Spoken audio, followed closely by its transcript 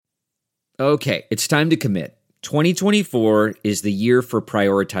Okay, it's time to commit. 2024 is the year for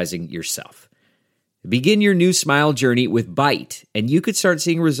prioritizing yourself. Begin your new smile journey with Byte, and you could start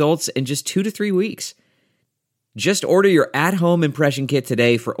seeing results in just 2 to 3 weeks. Just order your at-home impression kit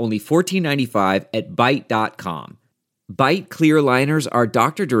today for only $14.95 at Byte.com. Byte clear liners are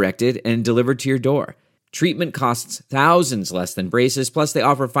doctor-directed and delivered to your door. Treatment costs thousands less than braces, plus they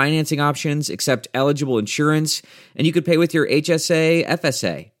offer financing options, accept eligible insurance, and you could pay with your HSA,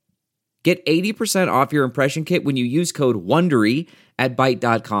 FSA. Get 80% off your impression kit when you use code WONDERY at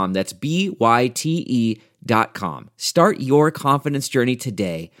Byte.com. That's BYTE.com. Start your confidence journey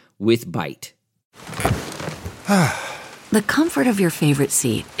today with Byte. The comfort of your favorite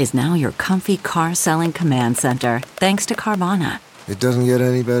seat is now your comfy car selling command center, thanks to Carvana. It doesn't get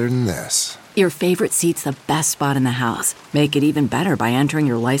any better than this. Your favorite seat's the best spot in the house. Make it even better by entering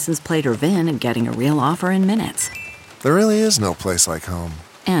your license plate or VIN and getting a real offer in minutes. There really is no place like home.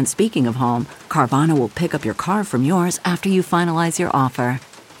 And speaking of home, Carvana will pick up your car from yours after you finalize your offer.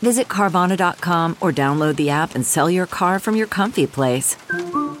 Visit Carvana.com or download the app and sell your car from your comfy place.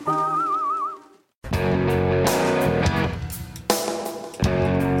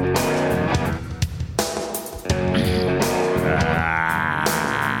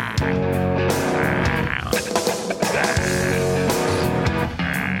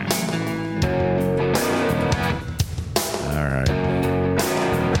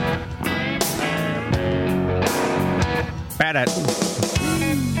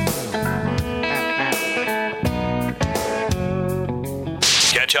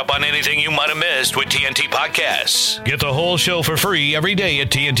 Catch up on anything you might have missed with TNT Podcasts. Get the whole show for free every day at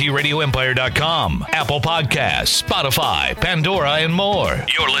TNTRadioEmpire.com, Apple Podcasts, Spotify, Pandora, and more.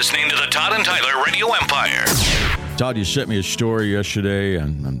 You're listening to the Todd and Tyler Radio Empire. Todd, you sent me a story yesterday,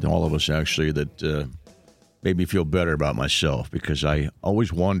 and all of us actually, that made me feel better about myself, because I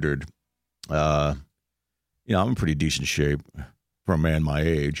always wondered, I'm in pretty decent shape for a man my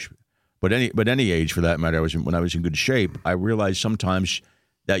age, but any age for that matter. When I was in good shape, I realized sometimes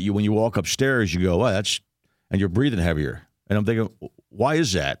that when you walk upstairs, you go, and you're breathing heavier. And I'm thinking, why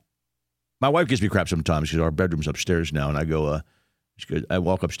is that? My wife gives me crap sometimes because our bedroom's upstairs now, and I go, I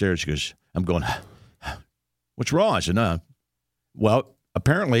walk upstairs because I'm going, what's wrong? I said, no. Well,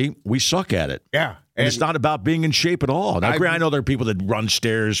 apparently we suck at it. Yeah. And it's not about being in shape at all. Now, I know there are people that run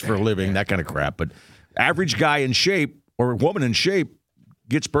stairs for a living, that kind of crap, but average guy in shape or woman in shape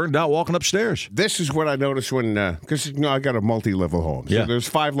gets burned out walking upstairs. This is what I noticed when, because I got a multi-level home. So there's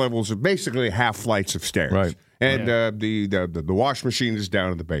 5 levels of basically half flights of stairs. Right. And the wash machine is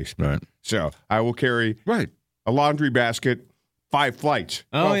down in the basement. Right. So I will carry a laundry basket, 5 flights,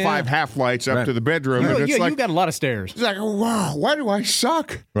 5 half flights up to the bedroom. You got a lot of stairs. It's like, wow, why do I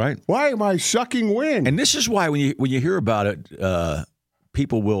suck? Right. Why am I sucking wind? And this is why when you hear about it,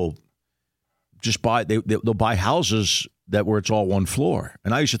 people will just buy, they'll buy houses where it's all one floor.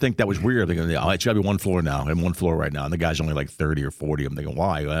 And I used to think that was weird. Thinking, it's got to be one floor now. I'm one floor right now. And the guy's only like 30 or 40. I'm thinking,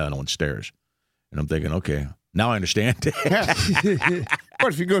 why? I don't want stairs. And I'm thinking, okay, now I understand.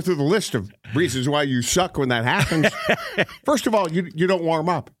 But if you go through the list of reasons why you suck when that happens, first of all, you don't warm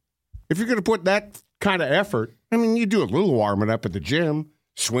up. If you're going to put that kind of effort, you do a little warming up at the gym.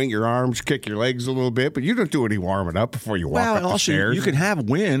 Swing your arms, kick your legs a little bit, but you don't do any warming up before you walk up the stairs. You can have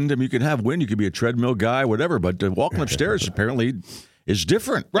wind. You can have wind. You could be a treadmill guy, whatever. But walking upstairs apparently is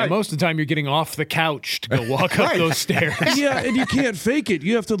different. Right. Most of the time, you're getting off the couch to go walk up those stairs. Yeah, and you can't fake it.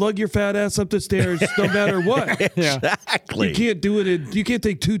 You have to lug your fat ass up the stairs no matter what. Exactly. You can't do it. You can't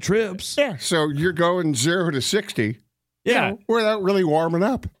take 2 trips. Yeah. So you're going 0 to 60. Without really warming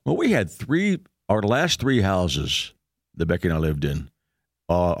up. Well, we had our last 3 houses that Becky and I lived in.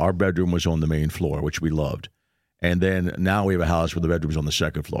 Our bedroom was on the main floor, which we loved. And then now we have a house where the bedroom's on the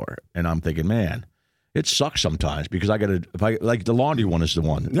second floor. And I'm thinking, man, it sucks sometimes because like the laundry one is the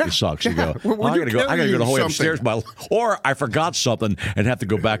one that sucks. You go, I got to go the whole way upstairs, or I forgot something and have to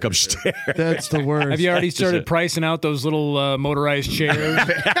go back upstairs. That's the worst. Have you already started pricing out those little motorized chairs?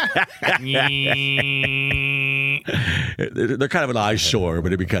 They're kind of an eyesore, but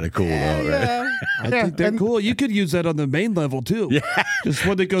it'd be kind of cool, though, right? I think they're cool. You could use that on the main level, too. Yeah. Just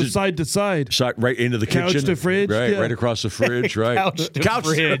when they go side to side. Right into the couch kitchen. To fridge. Right, right across the fridge, right? Couch to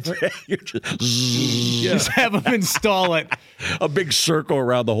fridge. Just have them install it. A big circle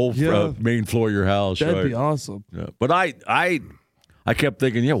around the whole main floor of your house. That'd be awesome. Yeah. But I kept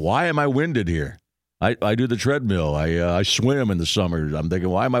thinking, why am I winded here? I do the treadmill. I swim in the summer. I'm thinking,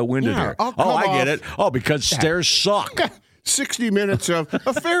 why am I winded here? I get it. Because stairs suck. 60 minutes of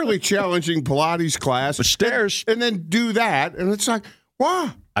a fairly challenging Pilates class. But stairs. And then do that. And it's like,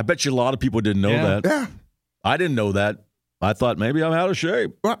 wow. I bet you a lot of people didn't know that. Yeah. I didn't know that. I thought maybe I'm out of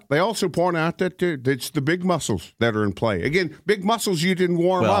shape. Well, they also point out that it's the big muscles that are in play. Again, big muscles you didn't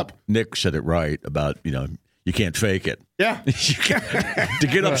warm up. Nick said it right about, you can't fake it. Yeah. To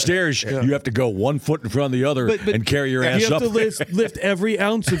get upstairs, you have to go 1 foot in front of the other and carry your ass You up. have to lift every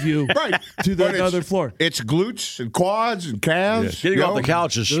ounce of you to that other floor. It's glutes and quads and calves. Getting off the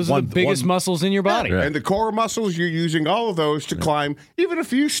couch is Those are the biggest muscles in your body. And the core muscles, you're using all of those to climb even a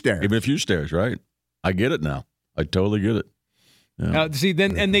few stairs. Even a few stairs, right? I get it now. I totally get it. Yeah.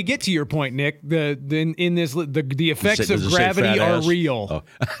 And they get to your point, Nick. The effects Does of it say gravity fat are ass? real. Oh.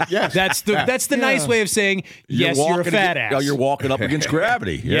 Yes. That's the nice way of saying yes, you're a fat ass. You're walking up against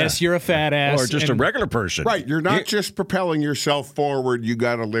gravity. Yeah. Yes, you're a fat ass. Or just a regular person. Right. You're not just propelling yourself forward. You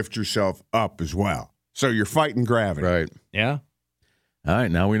got to lift yourself up as well. So you're fighting gravity. Right. Yeah. All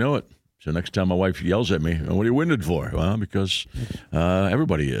right. Now we know it. So next time my wife yells at me, what are you winded for? Well, because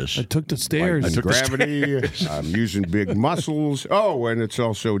everybody is. I took the stairs. Fighting gravity. I'm using big muscles. Oh, and it's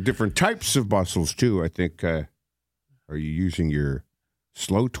also different types of muscles, too. I think, are you using your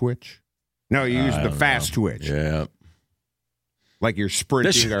slow twitch? No, you use the fast twitch. Yeah. Like you're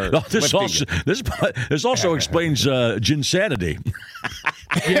sprinting or this also explains ginsanity.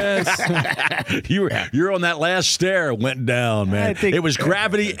 Yes. You're on that last stair, went down, man. It was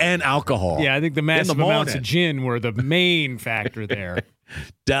gravity and alcohol. Yeah, I think the massive amounts of gin were the main factor there.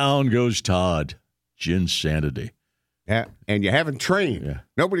 Down goes Todd. Ginsanity. Yeah, and you haven't trained. Yeah.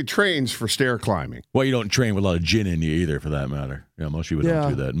 Nobody trains for stair climbing. Well, you don't train with a lot of gin in you either, for that matter. Most people don't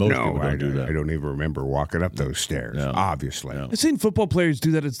do that. Most people don't do that. I don't even remember walking up those stairs, obviously. No. I've seen football players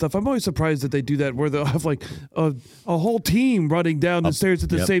do that and stuff. I'm always surprised that they do that where they'll have like a whole team running down the stairs at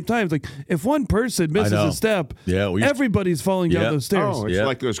the same time. It's like if one person misses a step, everybody's falling down those stairs. Oh, it's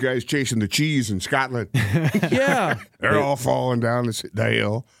like those guys chasing the cheese in Scotland. Yeah. They're all falling down the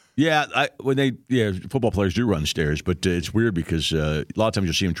hill. Yeah, football players do run stairs, but it's weird because a lot of times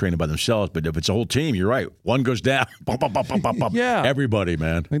you'll see them training by themselves. But if it's a whole team, you're right. One goes down, bump, bump, bump, bump, bump, bump. Yeah, everybody,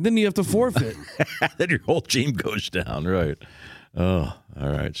 man. And then you have to forfeit. Then your whole team goes down, right? Oh, all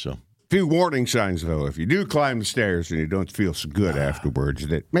right. So, few warning signs though. If you do climb the stairs and you don't feel so good afterwards,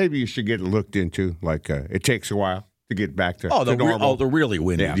 that maybe you should get it looked into. Like it takes a while to get back to normal. They're really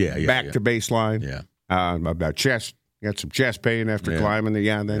winded. Yeah, back to baseline. Yeah, about chest. You got some chest pain after climbing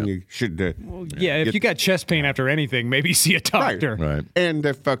then you should. If you got chest pain after anything, maybe see a doctor. Right. And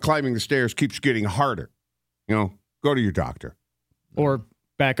if climbing the stairs keeps getting harder, go to your doctor. Or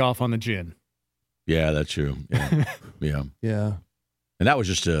back off on the gin. Yeah, that's true. Yeah. Yeah. And that was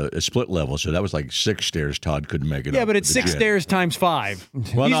just a split level, so that was like 6 stairs. Todd couldn't make it. Yeah, up but it's with the 6 gin. stairs times 5.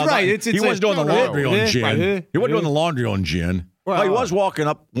 Well, He's right. He wasn't doing the laundry on gin. He wasn't doing the laundry on gin. Well, he was walking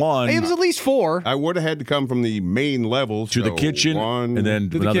up one. It was at least 4. I would have had to come from the main level to the kitchen, and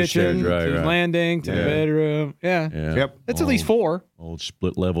then to the kitchen, to the landing, to the bedroom. Yeah. Yep. That's at least 4. Old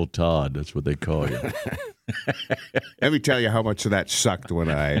split level Todd. That's what they call you. Let me tell you how much of that sucked when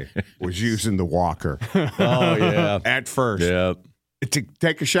I was using the walker. Oh yeah. At first. Yeah. To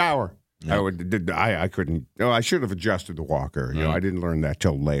take a shower. Yep. I couldn't. No, I should have adjusted the walker. I didn't learn that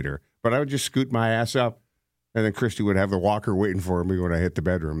till later. But I would just scoot my ass up. And then Christy would have the walker waiting for me when I hit the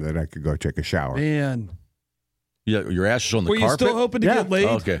bedroom. Then I could go take a shower. Man. Yeah, your ass is on the carpet? carpet? Were you still hoping to get laid?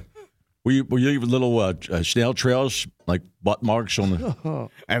 Oh, okay. Were you leaving little snail trails, like butt marks on the...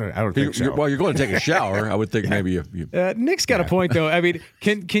 I don't think so. Well, you're going to take a shower. I would think maybe you Nick's got a point, though. I mean,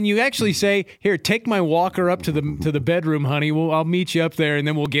 can you actually say, here, take my walker up to the bedroom, honey. I'll meet you up there, and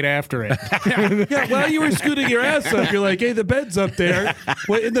then we'll get after it. Yeah, while you were scooting your ass up, you're like, hey, the bed's up there.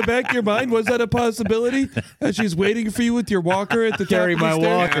 What, in the back of your mind, was that a possibility? As she's waiting for you with your walker at the Carry top of the my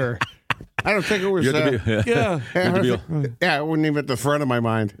stairs? walker. I don't think it was. It wasn't even at the front of my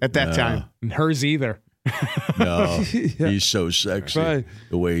mind at that time. And hers either. No, he's so sexy. Right.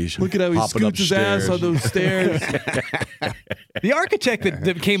 The way he's look at how he scoots his ass on those stairs. The architect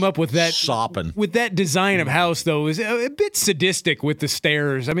that came up with that sopping with that design of house, though, is a bit sadistic with the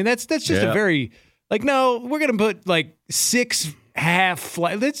stairs. I mean, that's just a very no. We're gonna put like 6 half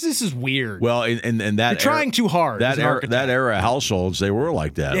flat. This is weird. Well, and that you're trying too hard. That era of households, they were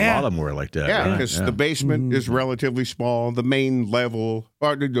like that. Yeah. A lot of them were like that. Yeah, because the basement is relatively small. The main level,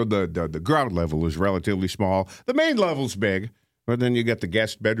 or the ground level, is relatively small. The main level's big, but then you got the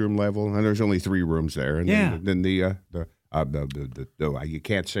guest bedroom level, and there's only 3 rooms there. And then the you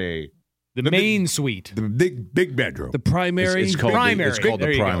can't say. The main suite. The big bedroom. The primary. It's called primary. It's called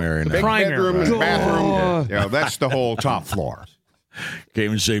the primary. The big bedroom and bathroom. That's the whole top floor. Can't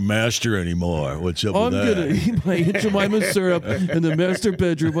even say master anymore. What's up with that? I'm going to eat my Aunt Jemima syrup in the master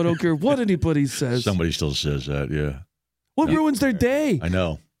bedroom. I don't care what anybody says. Somebody still says that, yeah. What ruins their day? I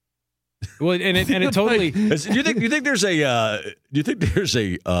know. Well, and it totally. Do you think there's a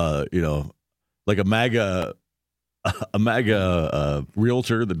like a MAGA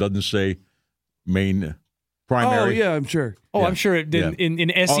realtor that doesn't say main primary? Oh yeah, I'm sure. Oh, yeah. I'm sure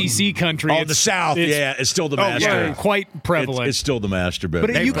in SEC country. Oh, the South, it's still the master. Yeah, quite prevalent. It's still the master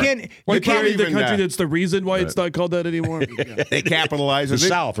bedroom. But you can't the country that's the reason why it's not called that anymore. They capitalize the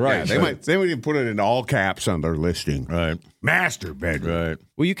South, right? Yeah, they might even put it in all caps on their listing. Right. Master bedroom. Right.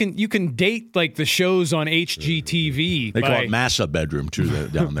 Well, you can date like the shows on HGTV. They call it Massa bedroom too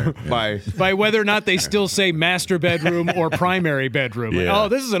down there. Yeah. By whether or not they still say master bedroom or primary bedroom. Yeah. Oh,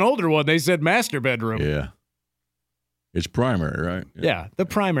 this is an older one. They said master bedroom. Yeah. It's primary, right? Yeah, the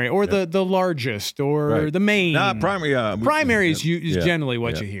primary or the largest or the main. Nah, primary. Primary is generally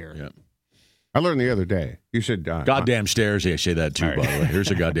what you hear. Yeah. I learned the other day. You said goddamn stairs. Yeah, I say that too. By the way,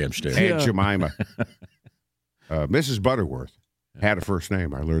 here's a goddamn stair. Aunt Jemima, Mrs. Butterworth had a first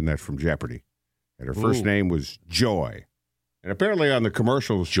name. I learned that from Jeopardy, and her first name was Joy. And apparently on the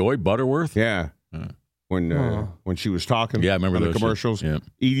commercials, Joy Butterworth. Yeah, when she was talking. Yeah, I remember on those the commercials. Yeah.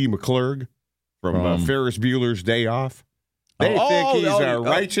 Edie McClurg from Ferris Bueller's Day Off. They think he's a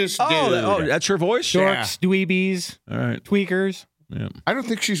righteous dude. Oh, that's her voice? Dorks, dweebies, all right, tweakers. Yeah. I don't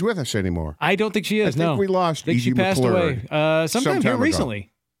think she's with us anymore. I don't think she is. I think we lost. I think she passed McClurg away sometime here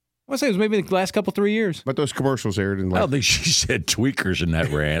recently. I want to say it was maybe the last 3 years. But those commercials aired in. I don't think she said tweakers in that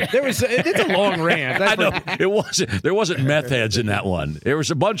rant. It's a long rant. I know it wasn't. There wasn't meth heads in that one. There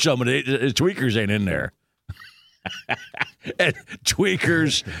was a bunch of them. Tweakers ain't in there. And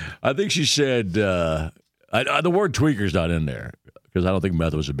tweakers. I think she said the word tweakers not in there because I don't think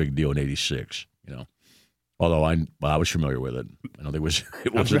meth was a big deal in '86. Although I was familiar with it. I don't think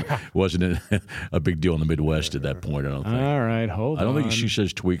it wasn't a big deal in the Midwest at that point. I don't think. All right, hold on. I don't think she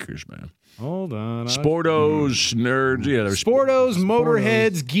says tweakers, man. Hold on. Sportos, nerds. Yeah, there's Sportos,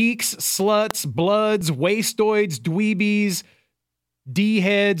 motorheads, geeks, sluts, bloods, wastoids, dweebies,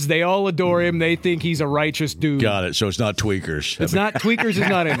 D-heads. They all adore him. They think he's a righteous dude. Got it. So it's not tweakers. It's not tweakers. Is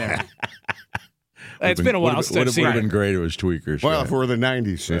not in there. It's been a while since I've seen it. Would have been great if it was tweakers. Well, if we're the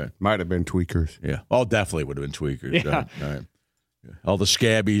 90s, it might have been tweakers. Yeah. Oh, definitely would have been tweakers. Yeah. All right. All the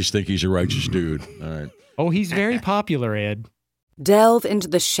scabbies think he's a righteous dude. All right. Oh, he's very popular, Ed. Delve into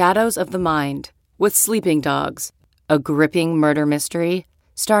the shadows of the mind with Sleeping Dogs, a gripping murder mystery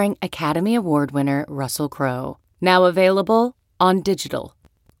starring Academy Award winner Russell Crowe. Now available on digital.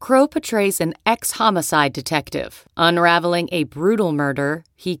 Crowe portrays an ex-homicide detective unraveling a brutal murder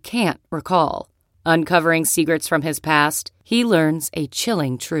he can't recall. Uncovering secrets from his past, he learns a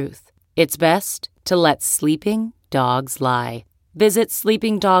chilling truth. It's best to let sleeping dogs lie. Visit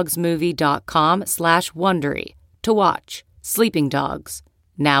sleepingdogsmovie.com/Wondery to watch Sleeping Dogs,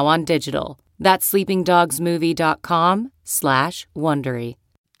 now on digital. That's sleepingdogsmovie.com/Wondery.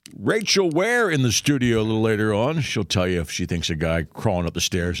 Rachel Ware in the studio a little later on. She'll tell you if she thinks a guy crawling up the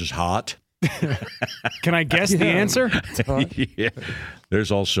stairs is hot. Can I guess the answer? Yeah.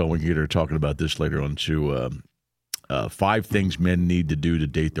 There's also, we can get her talking about this later on, too, 5 things men need to do to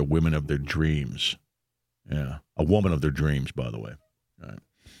date the women of their dreams. Yeah. A woman of their dreams, by the way. All right.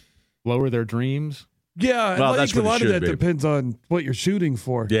 Lower their dreams? Yeah, well, that's a lot of that depends on what you're shooting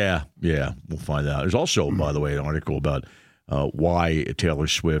for. Yeah, we'll find out. There's also, by the way, an article about why Taylor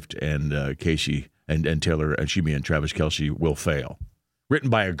Swift and Casey and Taylor and she and Travis Kelce will fail. Written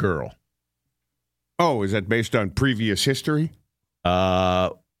by a girl. Oh, is that based on previous history?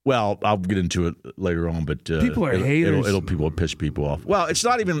 Well, I'll get into it later on, but people are haters. It'll piss people off. Well, it's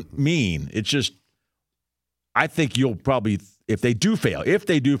not even mean. It's just, I think you'll probably, if they do fail,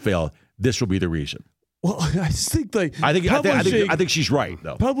 this will be the reason. Well, I just think I think she's right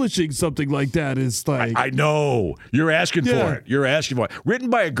though. Publishing something like that is like I know you're asking for it. You're asking for it.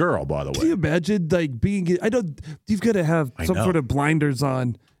 Written by a girl, by the way. Can you imagine being? I don't. You've got to have some sort of blinders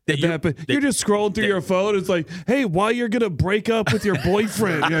on. You're just scrolling through your phone. It's like, hey, why you're gonna break up with your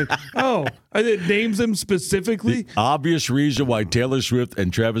boyfriend? You're like, oh, and it names him specifically. The obvious reason why Taylor Swift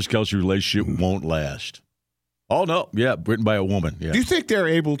and Travis Kelce relationship won't last. Oh no, yeah, written by a woman. Yeah. Do you think they're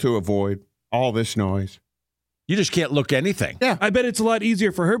able to avoid all this noise? You just can't look anything. Yeah, I bet it's a lot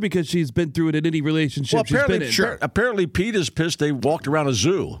easier for her because she's been through it in any relationship she's been in. Sure. Apparently, Pete is pissed they walked around a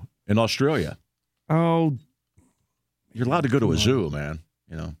zoo in Australia. Oh, you're allowed to go to a zoo, man.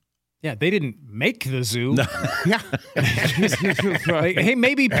 You know. Yeah, they didn't make the zoo. No. Yeah. Like, hey,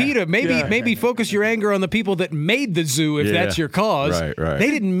 maybe PETA, maybe focus your anger on the people that made the zoo if that's your cause. Right. They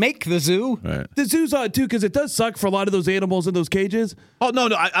didn't make the zoo. Right. The zoo's odd, too, because it does suck for a lot of those animals in those cages. Oh, no,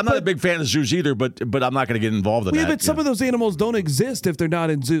 I'm not a big fan of zoos either, but I'm not going to get involved in that. Yeah, but some of those animals don't exist if they're not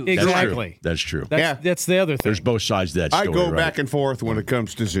in zoos. Exactly. That's true. That's the other thing. There's both sides to that story. I go back and forth when it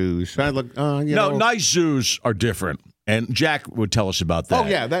comes to zoos. I look, nice zoos are different. And Jack would tell us about that. Oh,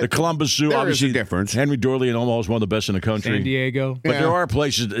 yeah. The Columbus Zoo, there obviously, is a difference. Henry Dorley in Omaha is one of the best in the country. San Diego. But there are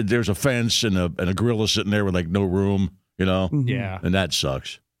places, there's a fence and a gorilla sitting there with, like, no room, you know? Yeah. And that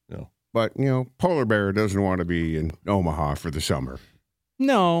sucks. But, polar bear doesn't want to be in Omaha for the summer.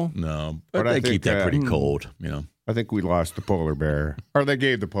 No. But I they think, keep that pretty cold, I think we lost the polar bear. Or they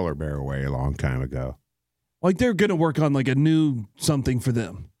gave the polar bear away a long time ago. Like, they're going to work on, like, a new something for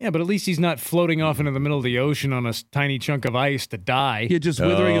them. Yeah, but at least he's not floating off into the middle of the ocean on a tiny chunk of ice to die. Yeah, just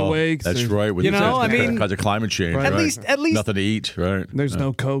withering away. That's right. Because of climate change. Right. At least nothing to eat, right? There's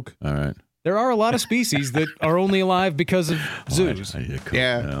no Coke. All right. There are a lot of species that are only alive because of zoos.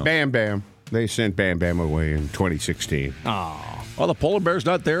 Bam Bam. They sent Bam Bam away in 2016. Oh, the polar bear's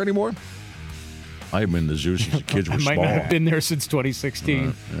not there anymore? I've been in the zoo since the kids were might small. not have been there since 2016.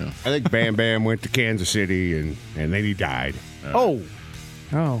 I think Bam Bam went to Kansas City and then he died. Oh,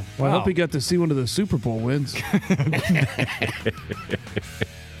 well, I hope he got to see one of the Super Bowl wins.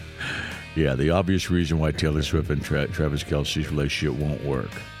 Yeah, the obvious reason why Taylor Swift and Travis Kelce's relationship won't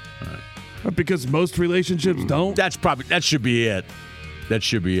work. Because most relationships don't. That should be it. That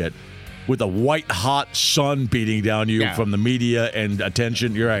should be it. With a white hot sun beating down you from the media and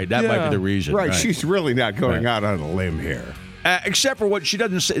attention, you're right. That might be the reason. Right. She's really not going out on a limb here. Except for what she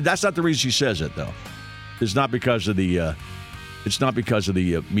doesn't say. That's not the reason she says it, though. It's not because of the. It's not because of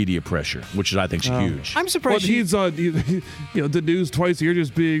the media pressure, which I think is huge. I'm surprised he's on the news twice a year,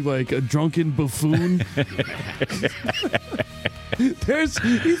 just being like a drunken buffoon.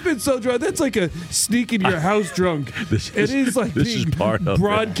 He's been so drunk. That's like a sneak in your house drunk. This is part of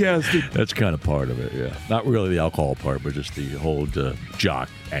broadcasted. That's kind of part of it, yeah. Not really the alcohol part, but just the whole jock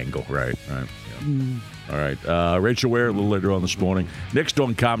angle, right? Yeah. All right. Rachel Ware a little later on this morning. Nick's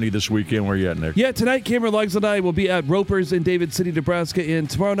doing comedy this weekend. Where are you at, Nick? Yeah, tonight Cameron Luggs and I will be at Roper's in David City, Nebraska, and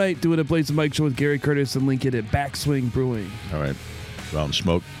tomorrow night doing a Blaze and Mike show with Gary Curtis and Lincoln at Backswing Brewing. All right. Go out and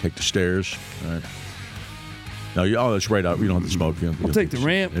smoke. Take the stairs. All right. No, that's right. You don't have to smoke. I'll take the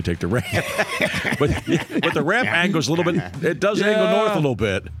ramp. Take the ramp. but the ramp angles a little bit. It does angle north a little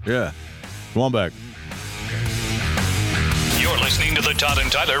bit. Yeah. Come on back. You're listening to the Todd and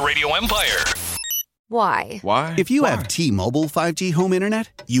Tyler Radio Empire. Why? If you have T-Mobile 5G home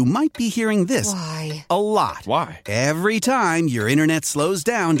internet, you might be hearing this a lot. Why? Every time your internet slows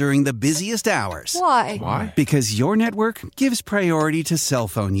down during the busiest hours. Why? Because your network gives priority to cell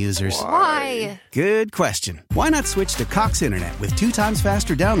phone users. Why? Good question. Why not switch to Cox Internet with 2 times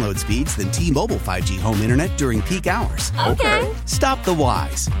faster download speeds than T-Mobile 5G home internet during peak hours? Okay. Stop the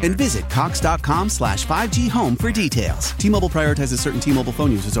whys and visit Cox.com/5G home for details. T-Mobile prioritizes certain T-Mobile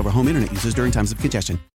phone users over home internet users during times of congestion.